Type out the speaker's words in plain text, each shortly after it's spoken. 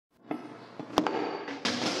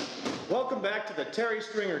Welcome back to the Terry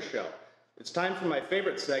Stringer Show. It's time for my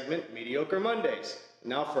favorite segment, Mediocre Mondays.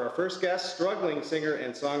 Now for our first guest, struggling singer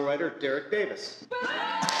and songwriter Derek Davis.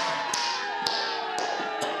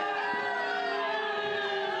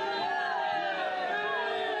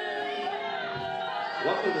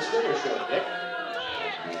 Welcome to the Stringer Show,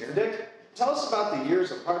 Dick. Dick, tell us about the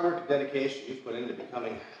years of hard work and dedication you've put into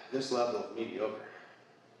becoming this level of mediocre.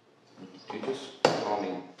 You just call me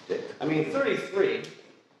Dick. I mean, 33,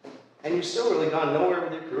 and you've still really gone nowhere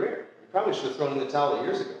with your career. You probably should have thrown in the towel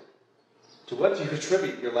years ago. To what do you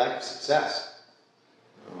attribute your lack of success?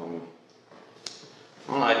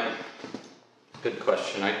 Good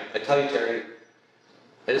question. I tell you, Terry,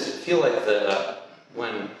 I just feel like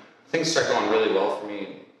when things start going really well for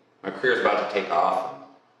me, my career is about to take off,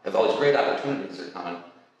 I have all these great opportunities that are coming.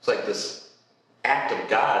 It's like this act of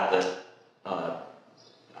God that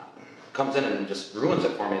comes in and just ruins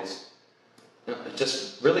it for me. It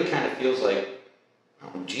just really kind of feels like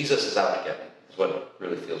Jesus is out to get me, is what it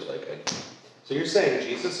really feels like. So you're saying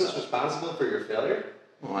Jesus is responsible for your failure?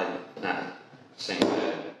 Well, I'm not saying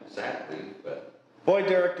that exactly, but... Boy,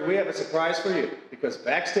 Derek, do we have a surprise for you, because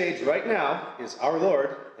backstage right now is our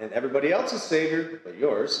Lord and everybody else's Savior, but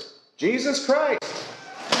yours, Jesus Christ.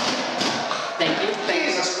 Thank you.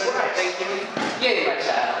 Jesus Christ. Thank you. Yay, my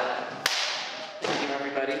child. Thank you,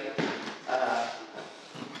 everybody.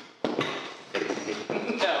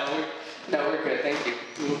 No, we're good. Thank you.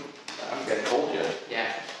 I'm getting told you.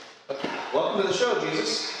 Yeah. Welcome to the show,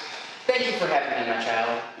 Jesus. Thank you for having me, my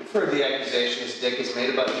child. You've heard the accusations Dick has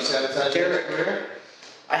made about you sabotaging his career?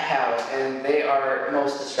 I have, and they are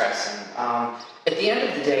most distressing. At the end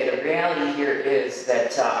of the day, the reality here is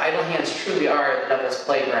that idle hands truly are the devil's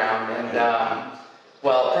playground, and,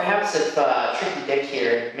 well, perhaps if Tricky Dick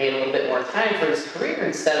here made a little bit more time for his career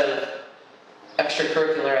instead of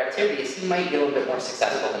extracurricular activities, he might be a little bit more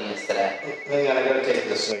successful than he is today. Hang on, I gotta take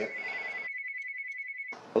this a second.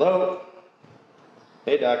 Hello?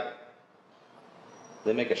 Hey, Doc.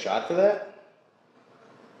 They make a shot for that?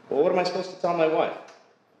 Well, what am I supposed to tell my wife?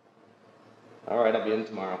 All right, I'll be in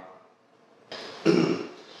tomorrow.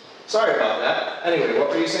 Sorry about that. Anyway, what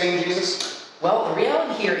were you saying, Jesus? Well, the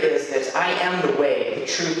reality here is that I am the way, the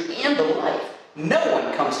truth, and the life. No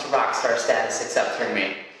one comes to rock star status except through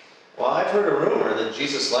me. Well, I've heard a rumor that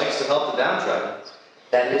Jesus likes to help the downtrodden.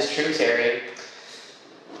 That is true, Terry.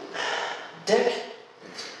 Dick?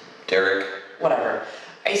 Derek. Whatever.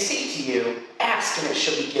 I say to you, ask and it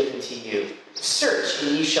shall be given to you. Search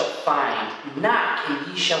and ye shall find. Knock and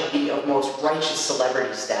ye shall be of most righteous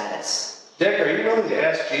celebrity status. Dick, are you willing to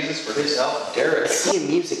ask Jesus for his help? Derek. I see a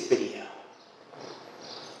music video,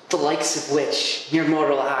 the likes of which your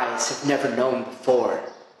mortal eyes have never known before.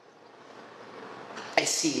 I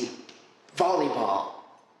see volleyball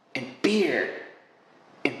and beer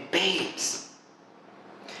and babes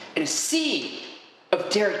and a sea of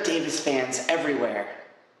Derek Davis fans everywhere.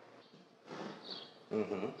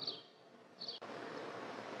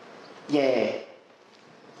 Yea.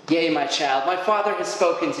 Yea, my child, my Father has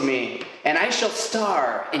spoken to me, and I shall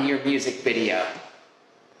star in your music video.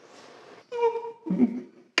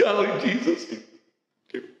 Golly, Jesus,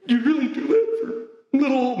 you really do that for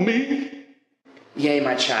little old me? Yea,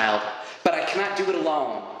 my child, but I cannot do it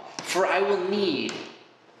alone, for I will need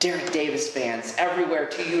Derek Davis fans everywhere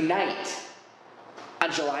to unite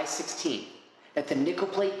on July 16th at the Nickel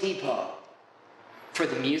Plate Depot for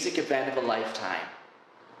the music event of a lifetime.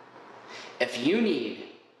 If you need,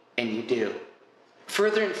 and you do,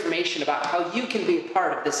 further information about how you can be a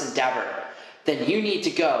part of this endeavor, then you need to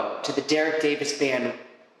go to the Derek Davis Band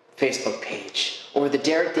Facebook page or the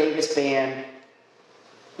Derek Davis Band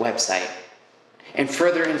website, and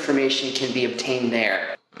further information can be obtained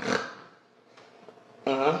there.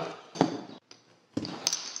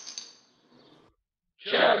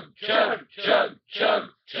 Chug, chug, chug, chug,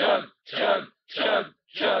 chug, chug, chug,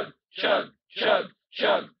 chug, chug, chug,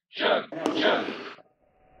 chug, chug, chug.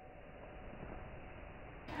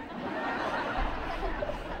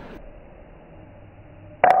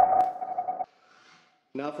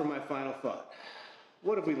 Now for my final thought.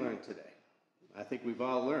 What have we learned today? I think we've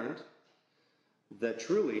all learned that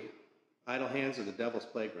truly idle hands are the devil's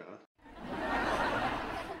playground.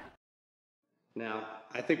 Now,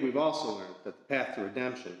 I think we've also learned that the path to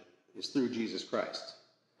redemption is through Jesus Christ.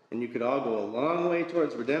 And you could all go a long way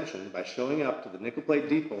towards redemption by showing up to the Nickel Plate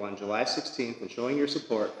Depot on July 16th and showing your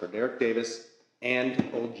support for Derek Davis and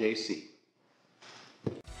Old JC.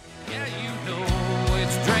 Yeah, you know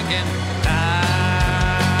it's drinking.